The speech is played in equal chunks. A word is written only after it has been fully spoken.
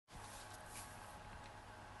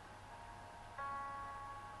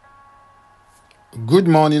Good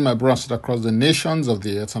morning, my brothers across the nations of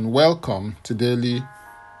the earth, and welcome to Daily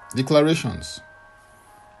Declarations.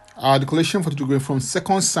 Our declaration for today is from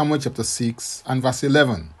 2 Samuel chapter 6 and verse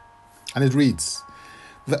 11, and it reads,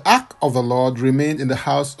 "The ark of the Lord remained in the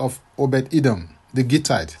house of Obed-Edom, the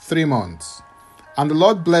Gittite, 3 months, and the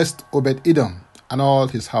Lord blessed Obed-Edom and all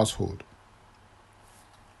his household."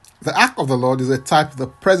 The ark of the Lord is a type of the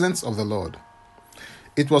presence of the Lord.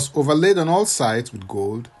 It was overlaid on all sides with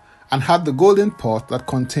gold, and had the golden pot that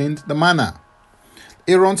contained the manna,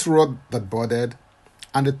 Aaron's rod that budded,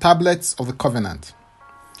 and the tablets of the covenant.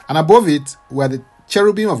 And above it were the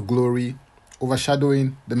cherubim of glory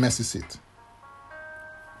overshadowing the mercy seat.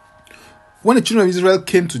 When the children of Israel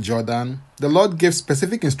came to Jordan, the Lord gave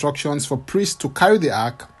specific instructions for priests to carry the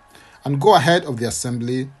ark and go ahead of the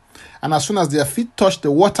assembly, and as soon as their feet touched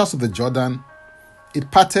the waters of the Jordan,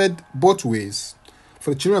 it parted both ways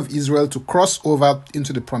for the children of Israel to cross over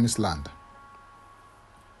into the promised land.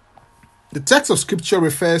 The text of scripture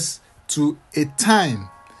refers to a time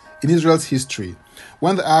in Israel's history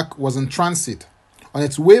when the ark was in transit on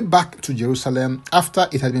its way back to Jerusalem after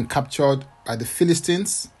it had been captured by the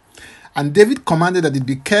Philistines, and David commanded that it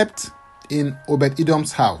be kept in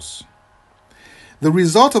Obed-Edom's house. The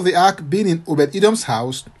result of the ark being in Obed-Edom's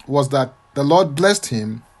house was that the Lord blessed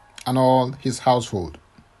him and all his household.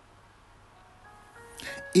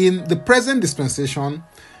 In the present dispensation,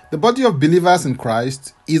 the body of believers in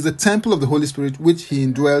Christ is the temple of the Holy Spirit, which he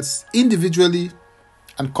indwells individually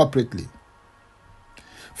and corporately.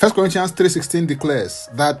 1 Corinthians 3:16 declares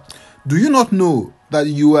that, "Do you not know that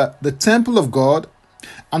you are the temple of God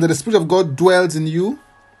and that the Spirit of God dwells in you?"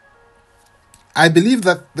 I believe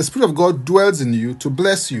that the Spirit of God dwells in you to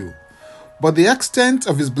bless you, but the extent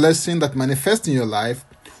of his blessing that manifests in your life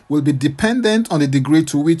will be dependent on the degree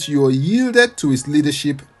to which you are yielded to his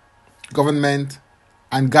leadership, government,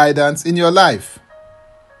 and guidance in your life.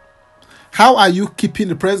 How are you keeping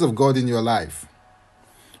the presence of God in your life?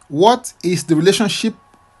 What is the relationship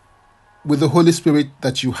with the Holy Spirit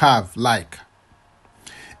that you have like?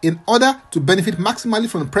 In order to benefit maximally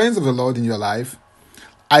from the presence of the Lord in your life,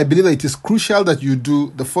 I believe that it is crucial that you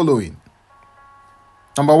do the following.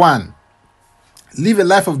 Number 1, live a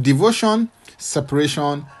life of devotion,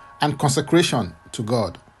 separation, and consecration to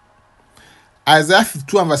God. Isaiah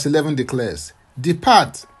 52 and verse 11 declares,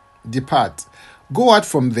 Depart, go out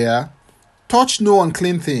from there, touch no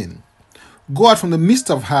unclean thing, go out from the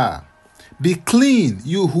midst of her, be clean,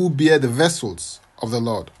 you who bear the vessels of the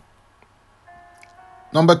Lord."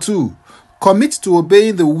 Number 2, commit to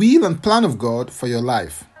obeying the will and plan of God for your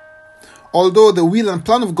life. Although the will and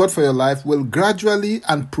plan of God for your life will gradually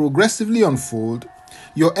and progressively unfold,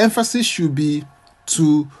 your emphasis should be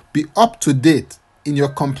to be up to date in your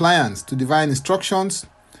compliance to divine instructions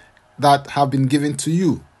that have been given to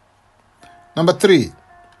you. Number 3,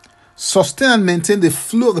 sustain and maintain the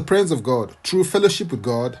flow of the presence of God through fellowship with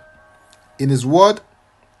God in his word,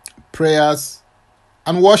 prayers,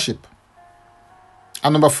 and worship.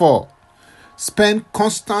 And number 4, spend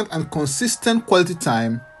constant and consistent quality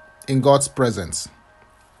time in God's presence.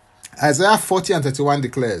 Isaiah 40 and 31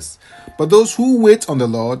 declares, "But those who wait on the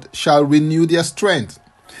Lord shall renew their strength.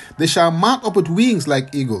 They shall mount up with wings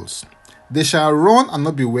like eagles. They shall run and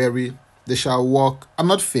not be weary. They shall walk and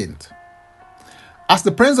not faint." As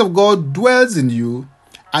the presence of God dwells in you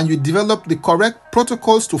and you develop the correct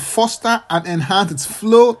protocols to foster and enhance its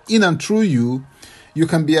flow in and through you, you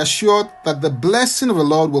can be assured that the blessing of the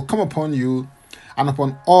Lord will come upon you and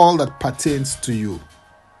upon all that pertains to you.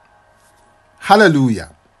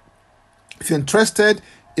 Hallelujah. If you're interested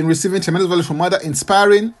in receiving tremendous value from other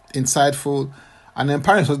inspiring, insightful, and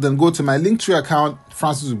empowering sources, then go to my Linktree account,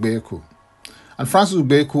 Francis Ubeku. And Francis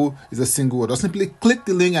Ubeku is a single word. Or simply click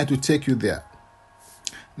the link and it will take you there.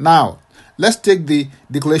 Now, let's take the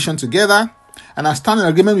declaration together, and I stand in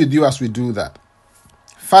agreement with you as we do that.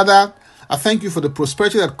 Father, I thank you for the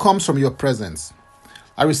prosperity that comes from your presence.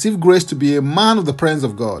 I receive grace to be a man of the presence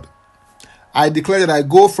of God. I declare that I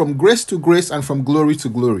go from grace to grace and from glory to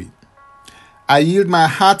glory. I yield my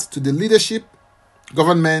heart to the leadership,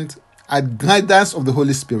 government, and guidance of the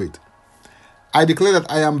Holy Spirit. I declare that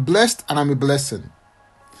I am blessed and I'm a blessing.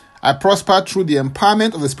 I prosper through the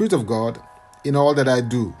empowerment of the Spirit of God in all that I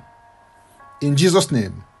do. In Jesus'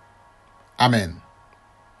 name, Amen.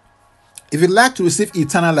 If you'd like to receive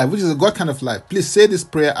eternal life, which is a God kind of life, please say this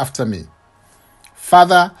prayer after me.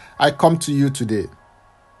 Father, I come to you today.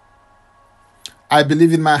 I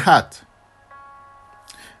believe in my heart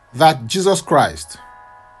that Jesus Christ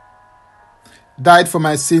died for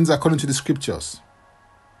my sins according to the scriptures.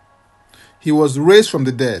 He was raised from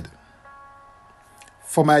the dead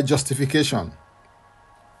for my justification.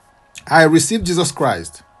 I receive Jesus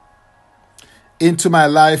Christ into my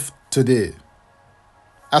life today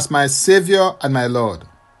as my Savior and my Lord.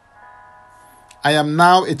 I am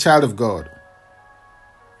now a child of God.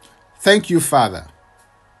 Thank you, Father.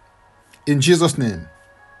 In Jesus' name,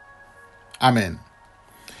 amen.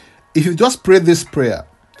 If you just prayed this prayer,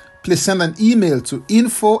 please send an email to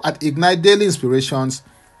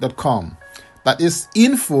info@ignitedailyinspirations.com. That is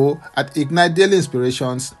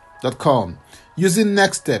info@ignitedailyinspirations.com, using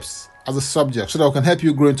next steps as a subject so that we can help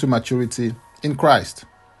you grow into maturity in Christ.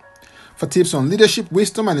 For tips on leadership,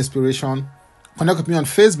 wisdom, and inspiration, connect with me on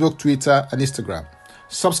Facebook, Twitter, and Instagram.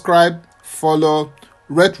 Subscribe, follow,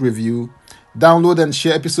 rate, review, download, and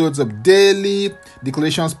share episodes of Daily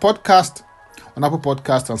Declarations podcast on Apple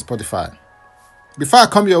Podcasts and Spotify. Before I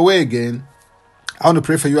come your way again, I want to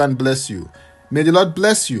pray for you and bless you. May the Lord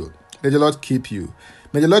bless you. May the Lord keep you.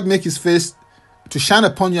 May the Lord make his face to shine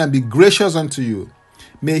upon you and be gracious unto you.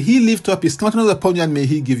 May he lift up his countenance upon you and may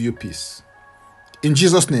he give you peace. In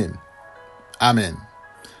Jesus' name, amen.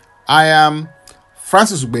 I am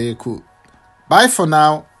Francis Ubeyeku. Bye for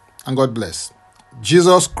now and God bless.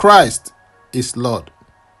 Jesus Christ is Lord.